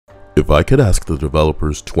If I could ask the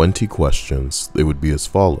developers 20 questions, they would be as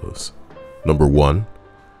follows. Number 1.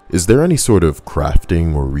 Is there any sort of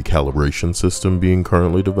crafting or recalibration system being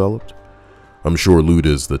currently developed? I'm sure loot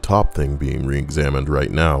is the top thing being re-examined right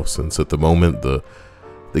now, since at the moment the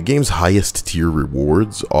game's highest tier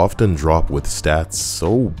rewards often drop with stats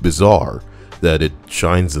so bizarre that it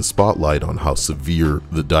shines a spotlight on how severe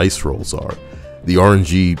the dice rolls are. The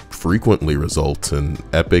RNG frequently results in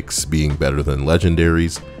epics being better than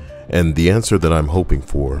legendaries, and the answer that I'm hoping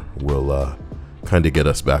for will kind of get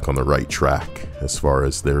us back on the right track as far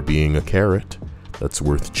as there being a carrot that's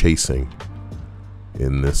worth chasing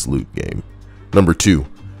in this loot game. Number 2,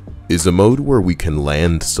 is a mode where we can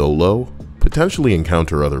land solo, potentially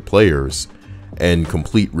encounter other players, and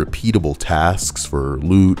complete repeatable tasks for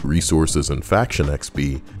loot, resources, and faction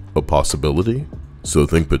XP a possibility? So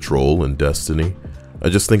think Patrol and Destiny. I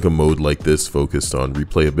just think a mode like this focused on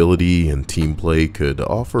replayability and team play could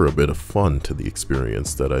offer a bit of fun to the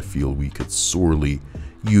experience that I feel we could sorely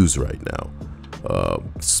use right now.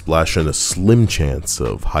 Splash in a slim chance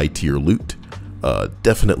of high tier loot.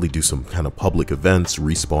 Definitely do some kind of public events,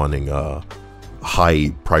 respawning high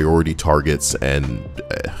priority targets, and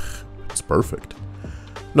it's perfect.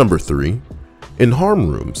 Number 3, in harm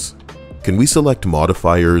rooms, can we select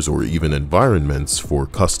modifiers or even environments for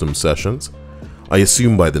custom sessions? I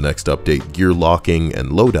assume by the next update, gear locking and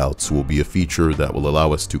loadouts will be a feature that will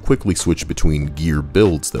allow us to quickly switch between gear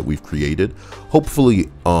builds that we've created.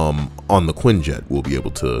 Hopefully, on the Quinjet, we'll be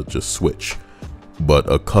able to just switch.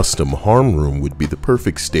 But a custom harm room would be the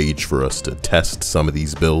perfect stage for us to test some of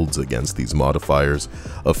these builds against these modifiers,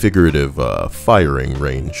 a figurative firing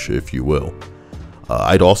range, if you will.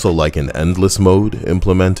 I'd also like an endless mode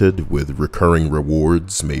implemented with recurring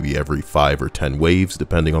rewards, maybe every 5 or 10 waves,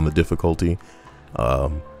 depending on the difficulty.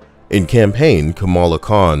 In campaign, Kamala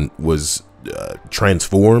Khan was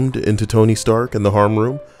transformed into Tony Stark in the harm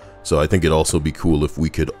room, so I think it'd also be cool if we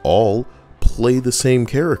could all play the same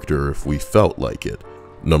character if we felt like it.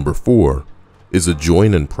 Number 4, is a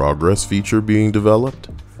join in progress feature being developed?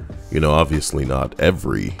 You know, obviously not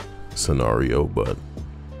every scenario, but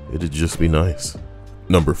it'd just be nice.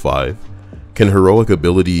 Number 5, can heroic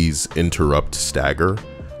abilities interrupt stagger?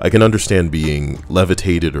 I can understand being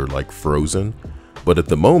levitated or like frozen, but at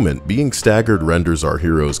the moment, being staggered renders our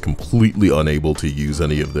heroes completely unable to use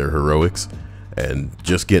any of their heroics, and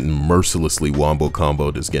just getting mercilessly wombo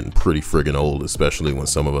comboed is getting pretty friggin' old, especially when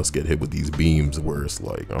some of us get hit with these beams where it's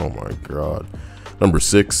like, oh my god. Number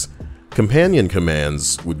 6, companion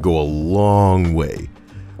commands would go a long way,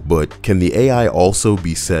 but can the AI also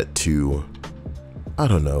be set to, I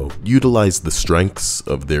don't know, utilize the strengths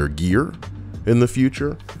of their gear in the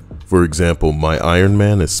future? For example, my Iron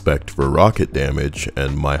Man is spec'd for rocket damage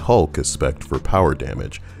and my Hulk is spec'd for power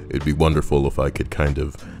damage. It'd be wonderful if I could kind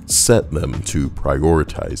of set them to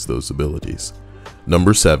prioritize those abilities.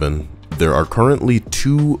 Number 7, there are currently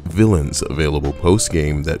 2 villains available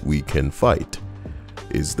post-game that we can fight.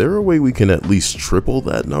 Is there a way we can at least triple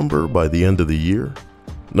that number by the end of the year?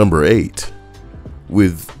 Number 8,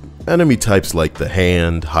 with enemy types like the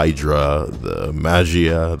Hand, Hydra, the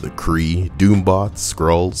Magia, the Kree, Doombots,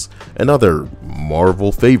 Skrulls, and other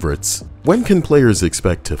Marvel favorites, when can players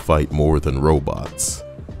expect to fight more than robots?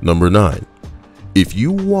 Number 9, if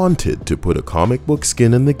you wanted to put a comic book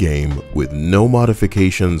skin in the game with no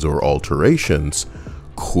modifications or alterations,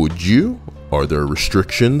 could you? Are there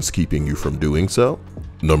restrictions keeping you from doing so?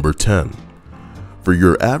 Number 10, for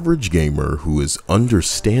your average gamer who is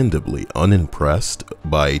understandably unimpressed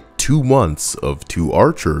by 2 months of 2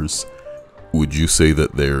 archers, would you say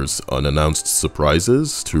that there's unannounced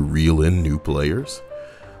surprises to reel in new players?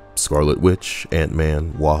 Scarlet Witch,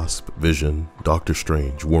 Ant-Man, Wasp, Vision, Doctor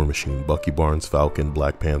Strange, War Machine, Bucky Barnes, Falcon,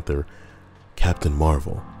 Black Panther, Captain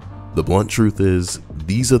Marvel. The blunt truth is,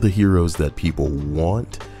 these are the heroes that people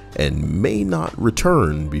want and may not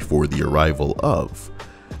return before the arrival of.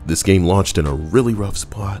 This game launched in a really rough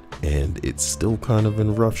spot, and it's still kind of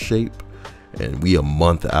in rough shape, and we a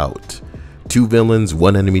month out. 2 villains,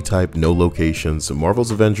 1 enemy type, no locations.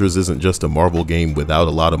 Marvel's Avengers isn't just a Marvel game without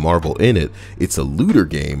a lot of Marvel in it, it's a looter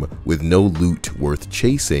game with no loot worth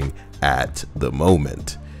chasing at the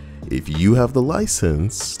moment. If you have the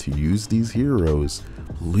license to use these heroes,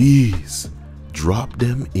 please drop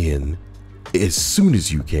them in as soon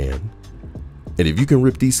as you can. And if you can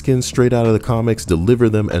rip these skins straight out of the comics, deliver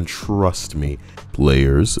them, and trust me,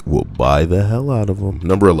 players will buy the hell out of them.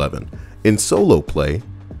 Number 11, in solo play,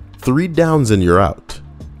 3 downs and you're out.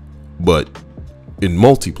 But in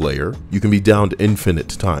multiplayer, you can be downed infinite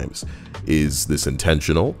times. Is this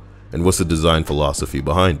intentional? And what's the design philosophy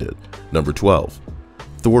behind it? Number 12,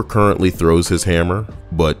 Thor currently throws his hammer,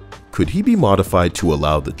 but Could he be modified to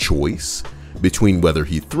allow the choice between whether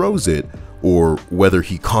he throws it or whether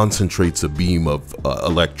he concentrates a beam of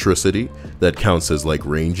electricity that counts as like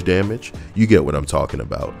range damage? You get what I'm talking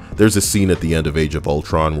about. There's a scene at the end of Age of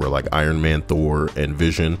Ultron where like Iron Man, Thor, and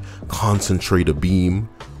Vision concentrate a beam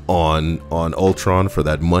on Ultron for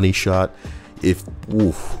that money shot. If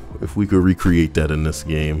we could recreate that in this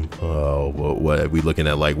game, what are we looking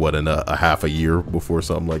at, like what, in a half a year before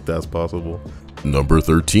something like that's possible? Number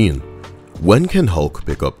 13, when can Hulk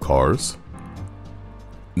pick up cars?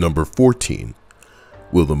 Number 14,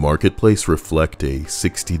 will the marketplace reflect a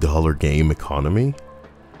 $60 game economy?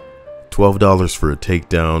 $12 for a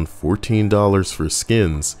takedown, $14 for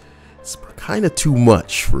skins. It's kind of too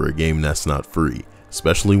much for a game that's not free,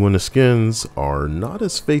 especially when the skins are not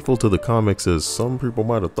as faithful to the comics as some people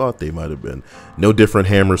might have thought they might have been. No different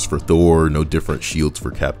hammers for Thor, no different shields for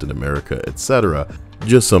Captain America, etc.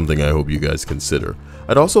 Just something I hope you guys consider.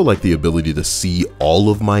 I'd also like the ability to see all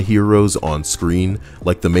of my heroes on screen,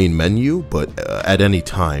 like the main menu, but at any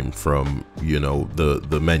time from, you know,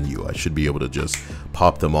 the menu. I should be able to just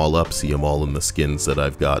pop them all up, see them all in the skins that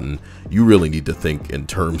I've gotten. You really need to think in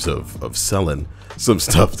terms of selling some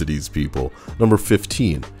stuff to these people. Number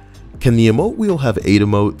 15, can the emote wheel have 8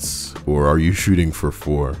 emotes, or are you shooting for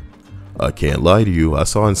 4? I can't lie to you, I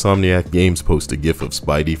saw Insomniac Games post a gif of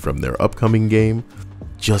Spidey from their upcoming game.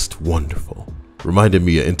 Just wonderful. Reminded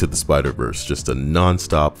me of Into the Spider-Verse, just a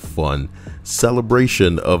non-stop fun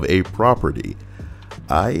celebration of a property.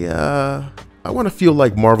 I want to feel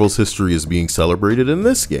like Marvel's history is being celebrated in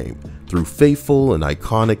this game through faithful and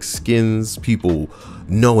iconic skins people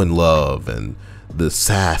know and love, and the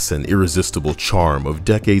sass and irresistible charm of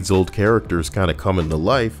decades-old characters kind of coming to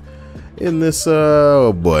life in this,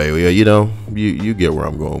 oh boy, you know, you get where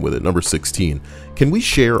I'm going with it. Number 16, can we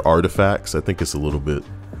share artifacts? I think it's a little bit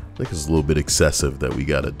excessive that we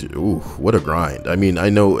gotta do. Ooh, what a grind. I mean, I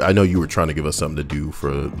know you were trying to give us something to do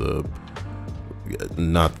for the,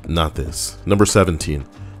 not this. Number 17,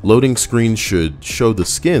 loading screens should show the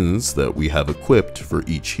skins that we have equipped for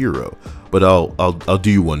each hero, but I'll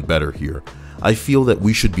do you one better here. I feel that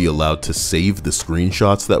we should be allowed to save the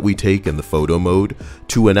screenshots that we take in the photo mode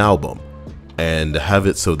to an album and have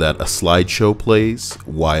it so that a slideshow plays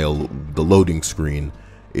while the loading screen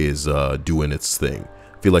is doing its thing.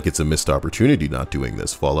 I feel like it's a missed opportunity not doing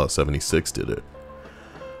this. Fallout 76 did it.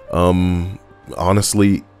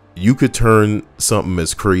 Honestly, you could turn something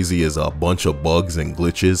as crazy as a bunch of bugs and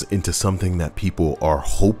glitches into something that people are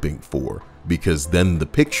hoping for, because then the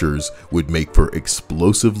pictures would make for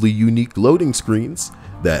explosively unique loading screens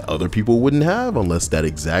that other people wouldn't have unless that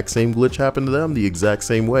exact same glitch happened to them the exact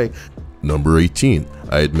same way. Number 18,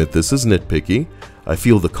 I admit this is nitpicky. I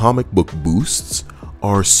feel the comic book boosts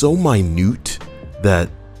are so minute that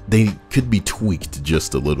they could be tweaked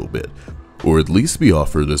just a little bit, or at least be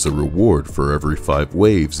offered as a reward for every 5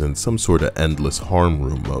 waves in some sort of endless harm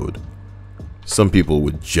room mode. Some people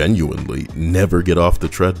would genuinely never get off the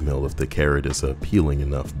treadmill if the carrot is appealing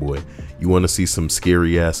enough, boy. You want to see some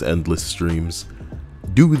scary ass endless streams?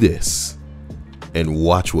 Do this and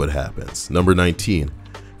watch what happens. Number 19,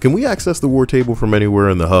 can we access the war table from anywhere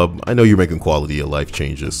in the hub? I know you're making quality of life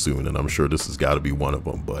changes soon, and I'm sure this has got to be one of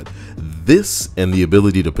them, but this and the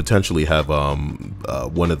ability to potentially have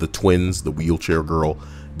one of the twins, the wheelchair girl,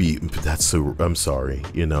 be, that's so, I'm sorry,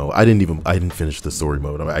 you know, I didn't finish the story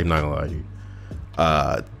mode. I'm not gonna lie to you.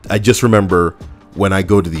 I just remember when I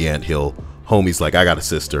go to the anthill, homie's like, I got a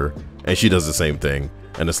sister, and she does the same thing.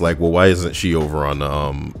 And it's like, well, why isn't she over on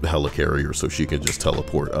the helicarrier so she can just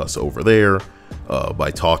teleport us over there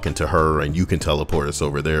by talking to her, and you can teleport us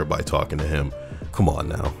over there by talking to him? Come on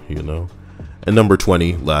now, you know? And number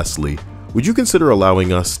 20, lastly, would you consider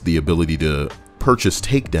allowing us the ability to purchase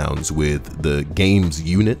takedowns with the game's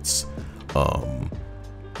units?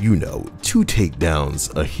 You know, 2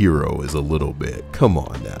 takedowns a hero is a little bit. Come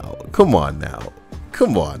on now,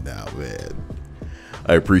 man.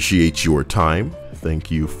 I appreciate your time.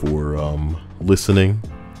 Thank you for listening.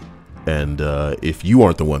 And if you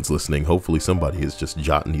aren't the ones listening, hopefully somebody is just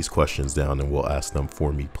jotting these questions down and will ask them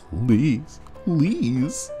for me. Please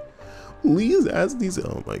ask these.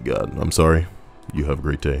 Oh my God, I'm sorry. You have a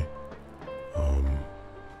great day.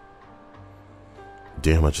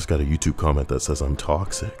 Damn, I just got a YouTube comment that says I'm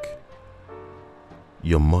toxic.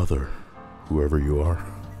 Your mother, whoever you are.